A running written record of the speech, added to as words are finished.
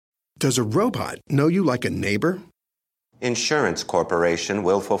Does a robot know you like a neighbor? Insurance Corporation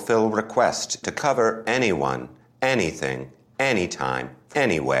will fulfill requests to cover anyone, anything, anytime,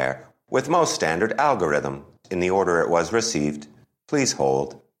 anywhere, with most standard algorithm in the order it was received. Please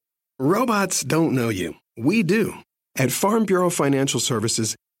hold. Robots don't know you. We do. At Farm Bureau Financial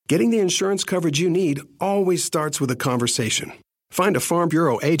Services, getting the insurance coverage you need always starts with a conversation. Find a Farm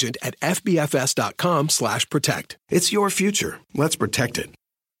Bureau agent at fbfs.com/protect. It's your future. Let's protect it.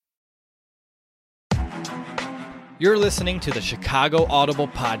 You're listening to the Chicago Audible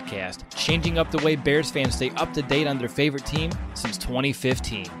Podcast, changing up the way Bears fans stay up to date on their favorite team since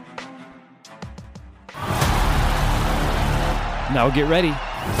 2015. Now get ready,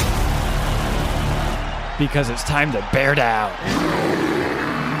 because it's time to bear down.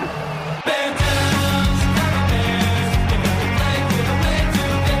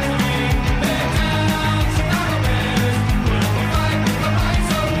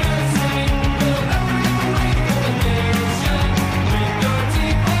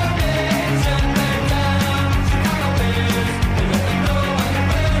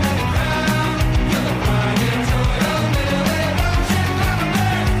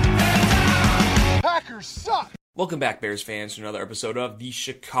 Welcome back, Bears fans, to another episode of the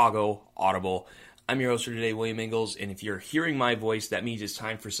Chicago Audible. I'm your host for today, William Ingles, and if you're hearing my voice, that means it's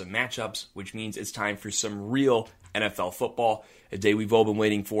time for some matchups, which means it's time for some real NFL football, a day we've all been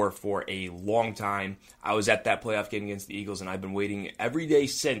waiting for a long time. I was at that playoff game against the Eagles, and I've been waiting every day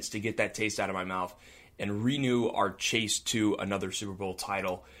since to get that taste out of my mouth and renew our chase to another Super Bowl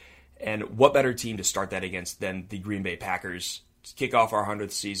title. And what better team to start that against than the Green Bay Packers? Kick off our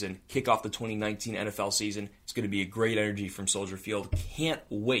 100th season, kick off the 2019 NFL season. It's going to be a great energy from Soldier Field. Can't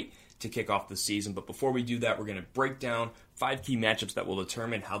wait to kick off the season. But before we do that, we're going to break down 5 key matchups that will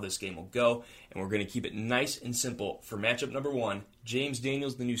determine how this game will go. And we're going to keep it nice and simple. For matchup number 1, James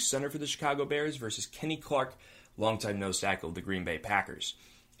Daniels, the new center for the Chicago Bears, versus Kenny Clark, longtime nose tackle of the Green Bay Packers.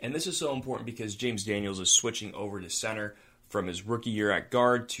 And this is so important because James Daniels is switching over to center from his rookie year at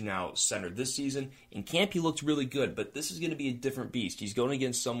guard to now center this season. In camp, he looked really good, but this is going to be a different beast. He's going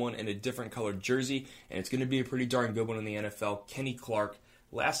against someone in a different colored jersey, and it's going to be a pretty darn good one in the NFL. Kenny Clark,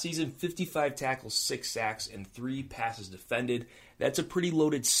 last season, 55 tackles, 6 sacks, and 3 passes defended. That's a pretty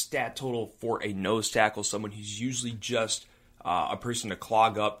loaded stat total for a nose tackle, someone who's usually just a person to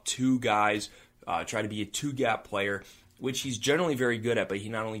clog up 2 guys, try to be a 2-gap player, which he's generally very good at, but he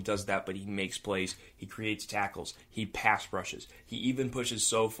not only does that, but he makes plays, he creates tackles, he pass rushes, he even pushes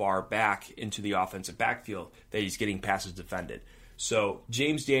so far back into the offensive backfield that he's getting passes defended. So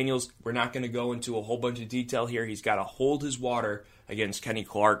James Daniels, we're not going to go into a whole bunch of detail here. He's got to hold his water against Kenny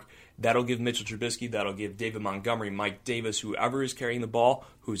Clark. That'll give Mitchell Trubisky, that'll give David Montgomery, Mike Davis, whoever is carrying the ball,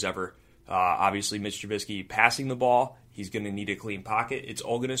 obviously Mitch Trubisky passing the ball, he's going to need a clean pocket. It's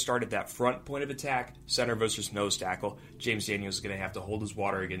all going to start at that front point of attack, center versus nose tackle. James Daniels is going to have to hold his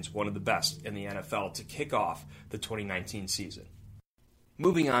water against one of the best in the NFL to kick off the 2019 season.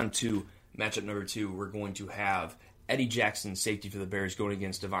 Moving on to matchup number 2, we're going to have Eddie Jackson, safety for the Bears, going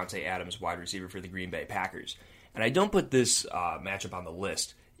against Davante Adams, wide receiver for the Green Bay Packers. And I don't put this matchup on the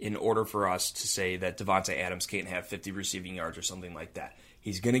list in order for us to say that Davante Adams can't have 50 receiving yards or something like that.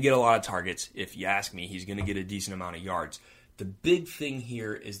 He's going to get a lot of targets. If you ask me, he's going to get a decent amount of yards. The big thing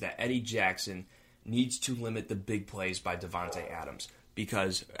here is that Eddie Jackson needs to limit the big plays by Davante Adams,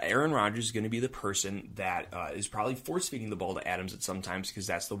 because Aaron Rodgers is going to be the person that is probably force-feeding the ball to Adams at some times, because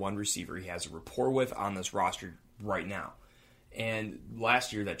that's the one receiver he has a rapport with on this roster right now. And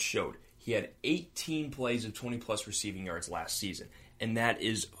last year that showed. He had 18 plays of 20-plus receiving yards last season, and that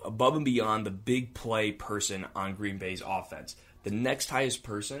is above and beyond the big play person on Green Bay's offense. The next highest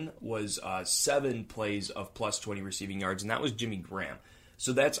person was 7 plays of plus 20 receiving yards, and that was Jimmy Graham.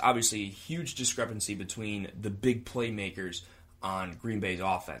 So that's obviously a huge discrepancy between the big playmakers on Green Bay's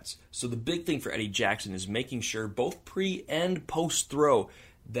offense. So the big thing for Eddie Jackson is making sure both pre and post throw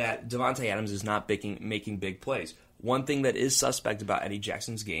that Davante Adams is not making big plays. One thing that is suspect about Eddie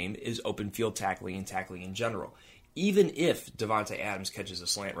Jackson's game is open field tackling and tackling in general. Even if Davante Adams catches a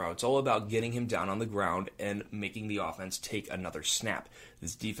slant route, it's all about getting him down on the ground and making the offense take another snap.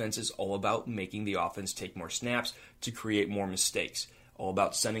 This defense is all about making the offense take more snaps to create more mistakes. All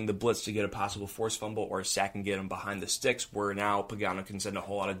about sending the blitz to get a possible forced fumble or a sack and get him behind the sticks, where now Pagano can send a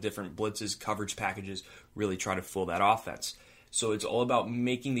whole lot of different blitzes, coverage packages, really try to fool that offense. So it's all about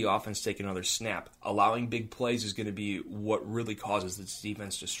making the offense take another snap. Allowing big plays is going to be what really causes this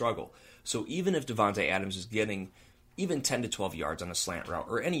defense to struggle. So even if Davante Adams is getting even 10 to 12 yards on a slant route,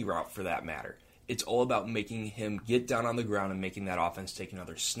 or any route for that matter, it's all about making him get down on the ground and making that offense take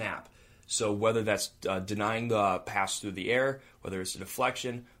another snap. So whether that's denying the pass through the air, whether it's a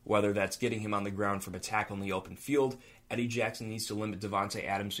deflection, whether that's getting him on the ground from a tackle in the open field, Eddie Jackson needs to limit Davante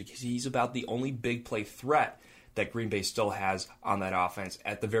Adams because he's about the only big play threat that Green Bay still has on that offense,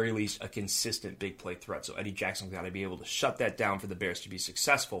 at the very least a consistent big play threat. So Eddie Jackson's got to be able to shut that down for the Bears to be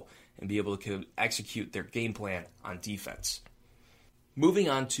successful and be able to execute their game plan on defense. Moving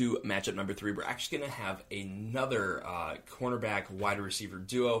on to matchup number 3, we're actually going to have another cornerback wide receiver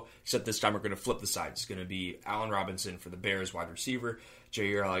duo, except this time we're going to flip the sides. It's going to be Allen Robinson for the Bears wide receiver,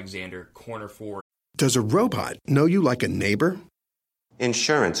 Jaire Alexander corner for. Does a robot know you like a neighbor?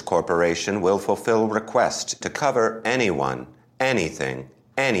 Insurance Corporation will fulfill requests to cover anyone, anything,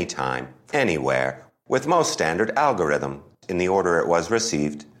 anytime, anywhere, with most standard algorithm in the order it was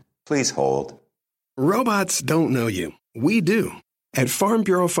received. Please hold. Robots don't know you. We do. At Farm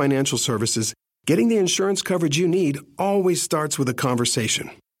Bureau Financial Services, getting the insurance coverage you need always starts with a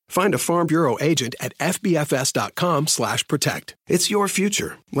conversation. Find a Farm Bureau agent at fbfs.com/protect. It's your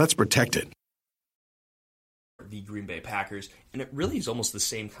future. Let's protect it. The Green Bay Packers, and it really is almost the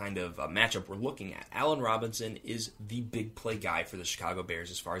same kind of matchup we're looking at. Allen Robinson is the big play guy for the Chicago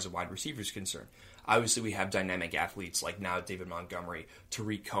Bears as far as a wide receiver is concerned. Obviously, we have dynamic athletes like now David Montgomery,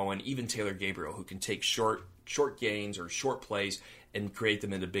 Tariq Cohen, even Taylor Gabriel, who can take short gains or short plays and create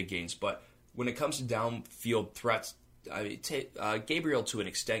them into big gains. But when it comes to downfield threats, Gabriel to an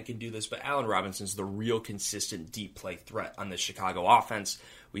extent can do this, but Allen Robinson's the real consistent deep play threat on the Chicago offense.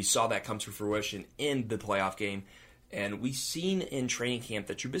 We saw that come to fruition in the playoff game, and we've seen in training camp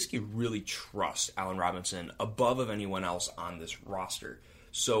that Trubisky really trusts Allen Robinson above of anyone else on this roster.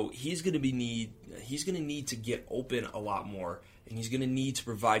 So he's going to need to get open a lot more, and he's going to need to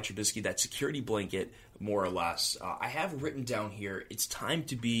provide Trubisky that security blanket more or less. I have written down here, it's time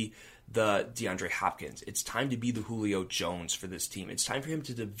to be the DeAndre Hopkins. It's time to be the Julio Jones for this team. It's time for him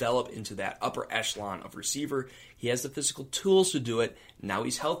to develop into that upper echelon of receiver. He has the physical tools to do it. Now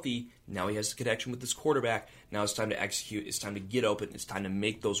he's healthy. Now he has the connection with his quarterback. Now it's time to execute. It's time to get open. It's time to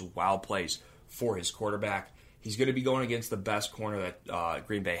make those wild plays for his quarterback. He's going to be going against the best corner that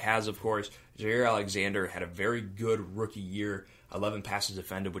Green Bay has, of course. Jaire Alexander had a very good rookie year, 11 passes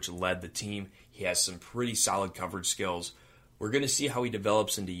defended, which led the team. He has some pretty solid coverage skills. We're going to see how he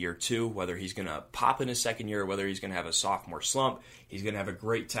develops into year 2, whether he's going to pop in his second year, whether he's going to have a sophomore slump. He's going to have a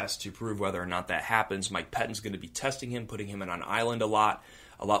great test to prove whether or not that happens. Mike Pettin's going to be testing him, putting him in on island a lot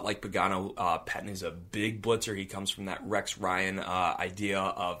like Pagano. Pettin is a big blitzer. He comes from that Rex Ryan idea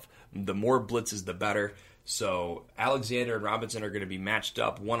of the more blitzes, the better. So Alexander and Robinson are going to be matched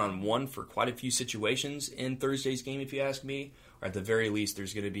up one-on-one for quite a few situations in Thursday's game, if you ask me. Or at the very least,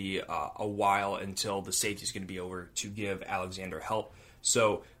 there's going to be a while until the safety is going to be over to give Alexander help.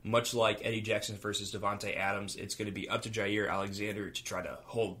 So much like Eddie Jackson versus Davante Adams, it's going to be up to Jaire Alexander to try to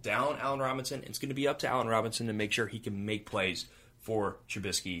hold down Allen Robinson. It's going to be up to Allen Robinson to make sure he can make plays for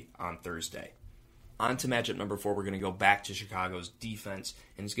Trubisky on Thursday. On to matchup number 4, we're going to go back to Chicago's defense,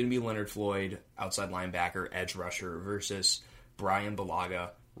 and it's going to be Leonard Floyd, outside linebacker, edge rusher, versus Brian Bulaga,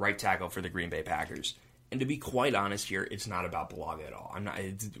 right tackle for the Green Bay Packers. And to be quite honest here, it's not about Bulaga at all.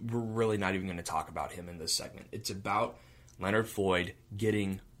 We're really not even going to talk about him in this segment. It's about Leonard Floyd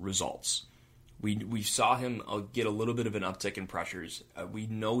getting results. We saw him get a little bit of an uptick in pressures. We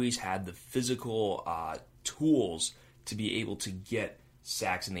know he's had the physical tools to be able to get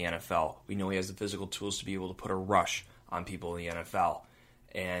sacks in the NFL. We know he has the physical tools to be able to put a rush on people in the NFL.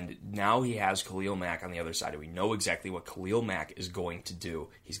 And now he has Khalil Mack on the other side. And we know exactly what Khalil Mack is going to do.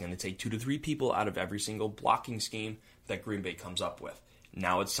 He's going to take 2 to 3 people out of every single blocking scheme that Green Bay comes up with.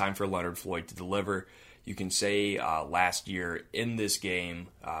 Now it's time for Leonard Floyd to deliver. You can say last year in this game,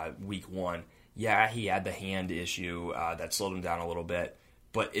 week 1, yeah, he had the hand issue that slowed him down a little bit.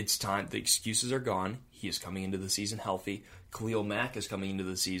 But it's time. The excuses are gone. He is coming into the season healthy. Khalil Mack is coming into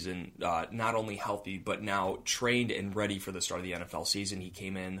the season not only healthy, but now trained and ready for the start of the NFL season. He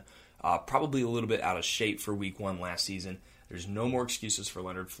came in probably a little bit out of shape for week 1 last season. There's no more excuses for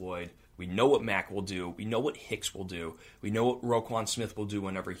Leonard Floyd. We know what Mack will do. We know what Hicks will do. We know what Roquan Smith will do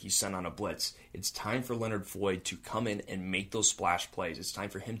whenever he's sent on a blitz. It's time for Leonard Floyd to come in and make those splash plays. It's time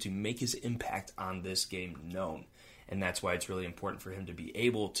for him to make his impact on this game known. And that's why it's really important for him to be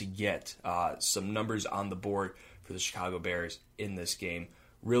able to get some numbers on the board for the Chicago Bears in this game.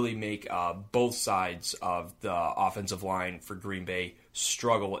 Really make both sides of the offensive line for Green Bay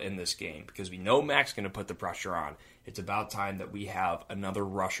struggle in this game, because we know Mack's going to put the pressure on. It's about time that we have another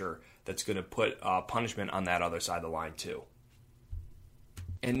rusher that's going to put punishment on that other side of the line too.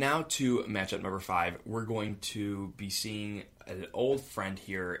 And now to matchup number 5, we're going to be seeing an old friend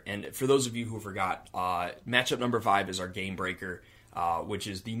here. And for those of you who forgot, matchup number 5 is our game breaker. which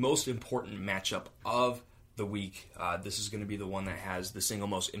is the most important matchup of the week. This is going to be the one that has the single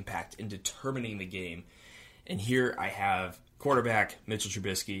most impact in determining the game. And here I have quarterback Mitchell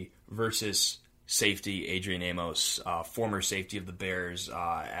Trubisky versus safety Adrian Amos, former safety of the Bears,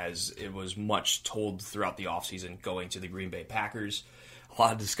 as it was much told throughout the offseason going to the Green Bay Packers. A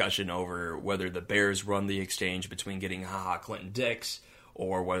lot of discussion over whether the Bears run the exchange between getting HaHa Clinton-Dix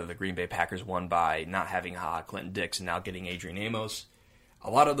or whether the Green Bay Packers won by not having HaHa Clinton-Dix and now getting Adrian Amos. A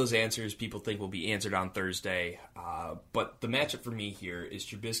lot of those answers people think will be answered on Thursday, but the matchup for me here is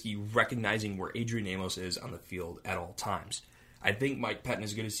Trubisky recognizing where Adrian Amos is on the field at all times. I think Mike Pettine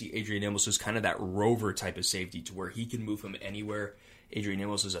is going to see Adrian Amos as kind of that rover type of safety to where he can move him anywhere. Adrian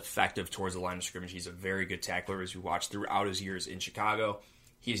Amos is effective towards the line of scrimmage. He's a very good tackler, as we watched throughout his years in Chicago.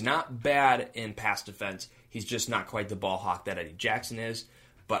 He's not bad in pass defense. He's just not quite the ball hawk that Eddie Jackson is.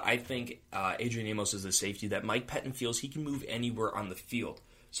 But I think Adrian Amos is the safety that Mike Pettine feels he can move anywhere on the field.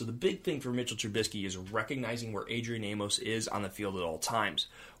 So the big thing for Mitchell Trubisky is recognizing where Adrian Amos is on the field at all times.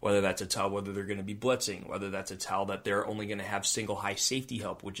 Whether that's a tell whether they're going to be blitzing, whether that's a tell that they're only going to have single high safety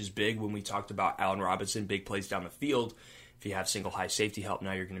help, which is big when we talked about Allen Robinson, big plays down the field. If you have single high safety help,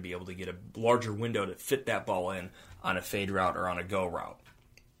 now you're going to be able to get a larger window to fit that ball in on a fade route or on a go route.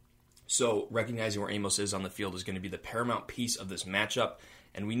 So recognizing where Amos is on the field is going to be the paramount piece of this matchup.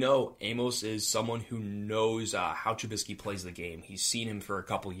 And we know Amos is someone who knows how Trubisky plays the game. He's seen him for a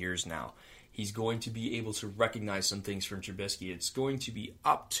couple years now. He's going to be able to recognize some things from Trubisky. It's going to be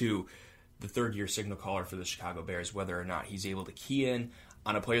up to the third-year signal caller for the Chicago Bears whether or not he's able to key in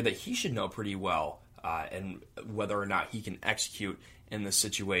on a player that he should know pretty well and whether or not he can execute in this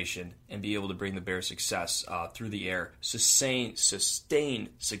situation and be able to bring the Bears success through the air, sustained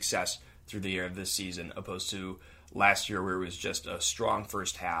success through the air this season, opposed to last year where it was just a strong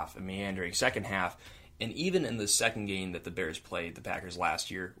first half, a meandering second half, and even in the second game that the Bears played the Packers last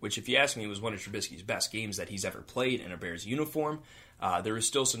year, which if you ask me was one of Trubisky's best games that he's ever played in a Bears uniform, there was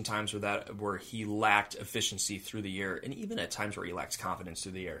still some times where he lacked efficiency through the air, and even at times where he lacks confidence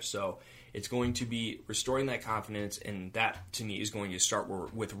through the air. So it's going to be restoring that confidence, and that, to me, is going to start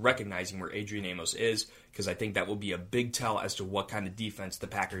with recognizing where Adrian Amos is, because I think that will be a big tell as to what kind of defense the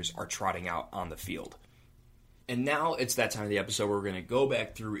Packers are trotting out on the field. And now it's that time of the episode where we're going to go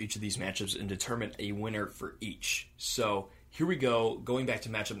back through each of these matchups and determine a winner for each. So here we go. Going back to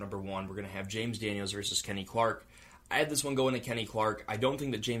matchup number one, we're going to have James Daniels versus Kenny Clark. I had this one going to Kenny Clark. I don't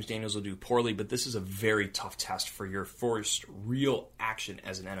think that James Daniels will do poorly, but this is a very tough test for your first real action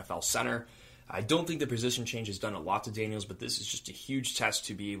as an NFL center. I don't think the position change has done a lot to Daniels, but this is just a huge test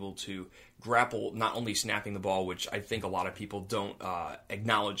to be able to grapple not only snapping the ball, which I think a lot of people don't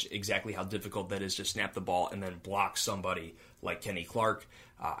acknowledge exactly how difficult that is to snap the ball and then block somebody like Kenny Clark.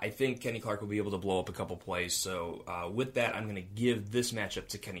 I think Kenny Clark will be able to blow up a couple plays. So with that, I'm going to give this matchup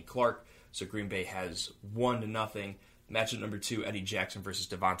to Kenny Clark. So Green Bay has 1-0. Matchup number 2, Eddie Jackson versus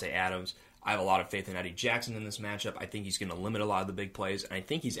Davante Adams. I have a lot of faith in Eddie Jackson in this matchup. I think he's going to limit a lot of the big plays, and I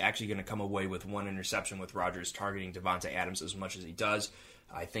think he's actually going to come away with one interception with Rodgers targeting Davante Adams as much as he does.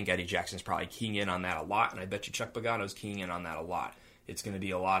 I think Eddie Jackson's probably keying in on that a lot, and I bet you Chuck Pagano's keying in on that a lot. It's going to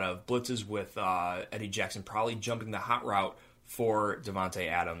be a lot of blitzes with Eddie Jackson probably jumping the hot route for Davante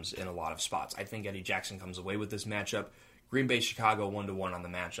Adams in a lot of spots. I think Eddie Jackson comes away with this matchup. Green Bay, Chicago, 1-1 on the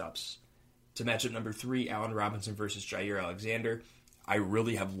matchups. To matchup number 3, Allen Robinson versus Jair Alexander. I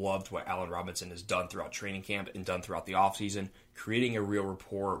really have loved what Allen Robinson has done throughout training camp and done throughout the offseason, creating a real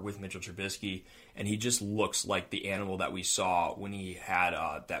rapport with Mitchell Trubisky, and he just looks like the animal that we saw when he had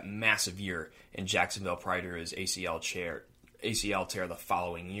that massive year in Jacksonville prior to his ACL tear the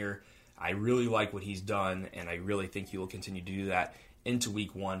following year. I really like what he's done, and I really think he will continue to do that into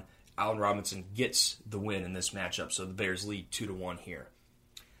Week 1. Allen Robinson gets the win in this matchup, so the Bears lead 2-1 here.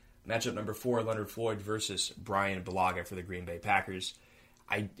 Matchup number 4, Leonard Floyd versus Brian Bulaga for the Green Bay Packers.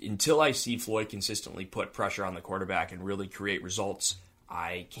 Until I see Floyd consistently put pressure on the quarterback and really create results,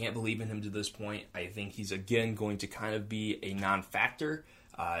 I can't believe in him to this point. I think he's, again, going to kind of be a non-factor,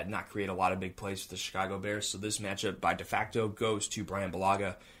 not create a lot of big plays for the Chicago Bears. So this matchup, by de facto, goes to Brian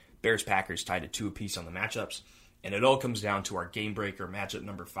Bulaga. Bears-Packers tied at 2 apiece on the matchups. And it all comes down to our game-breaker, matchup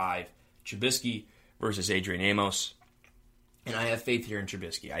number 5, Trubisky versus Adrian Amos. And I have faith here in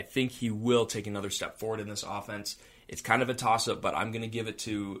Trubisky. I think he will take another step forward in this offense. It's kind of a toss-up, but I'm going to give it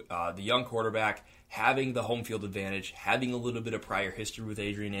to the young quarterback, having the home field advantage, having a little bit of prior history with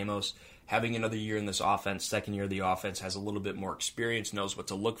Adrian Amos, having another year in this offense, second year of the offense, has a little bit more experience, knows what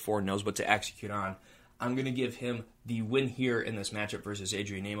to look for, knows what to execute on. I'm going to give him the win here in this matchup versus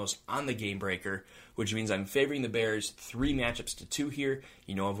Adrian Amos on the game breaker, which means I'm favoring the Bears 3 matchups to 2 here.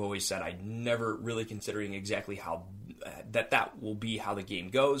 You know, I've always said I'm never really considering exactly how that will be how the game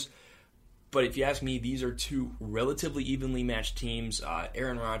goes. But if you ask me, these are two relatively evenly matched teams.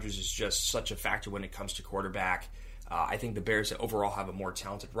 Aaron Rodgers is just such a factor when it comes to quarterback. I think the Bears overall have a more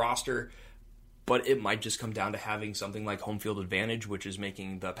talented roster, but it might just come down to having something like home field advantage, which is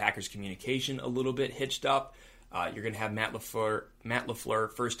making the Packers' communication a little bit hitched up. You're going to have Matt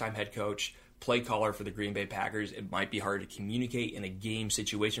LaFleur, first-time head coach, play caller for the Green Bay Packers. It might be hard to communicate in a game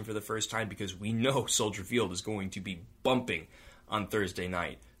situation for the first time because we know Soldier Field is going to be bumping on Thursday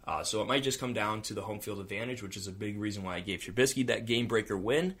night. So it might just come down to the home field advantage, which is a big reason why I gave Trubisky that game-breaker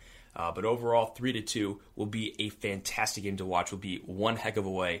win. But overall, 3-2 will be a fantastic game to watch. Will be one heck of a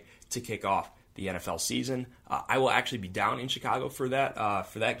way to kick off the NFL season. I will actually be down in Chicago for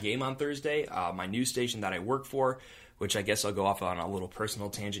that game on Thursday. My news station that I work for, which I guess I'll go off on a little personal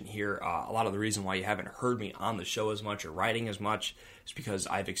tangent here. A lot of the reason why you haven't heard me on the show as much or writing as much is because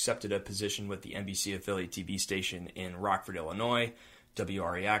I've accepted a position with the NBC affiliate TV station in Rockford, Illinois,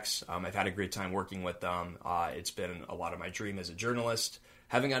 WREX. I've had a great time working with them. It's been a lot of my dream as a journalist.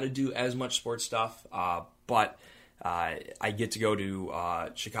 Haven't got to do as much sports stuff, but I get to go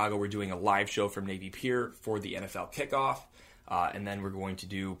to Chicago. We're doing a live show from Navy Pier for the NFL kickoff, and then we're going to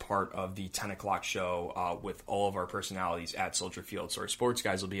do part of the 10 o'clock show with all of our personalities at Soldier Field. So our sports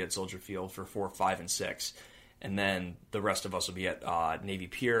guys will be at Soldier Field for 4, 5, and 6, and then the rest of us will be at Navy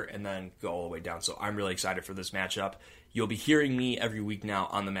Pier and then go all the way down. So I'm really excited for this matchup. You'll be hearing me every week now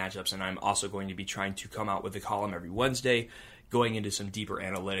on the matchups, and I'm also going to be trying to come out with a column every Wednesday, going into some deeper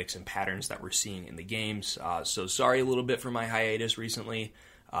analytics and patterns that we're seeing in the games. So sorry a little bit for my hiatus recently,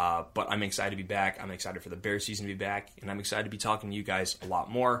 but I'm excited to be back. I'm excited for the Bears season to be back, and I'm excited to be talking to you guys a lot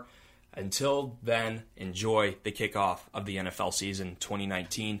more. Until then, enjoy the kickoff of the NFL season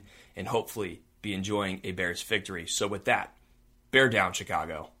 2019, and hopefully be enjoying a Bears victory. So with that, bear down,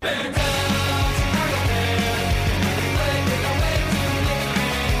 Chicago. Bear down!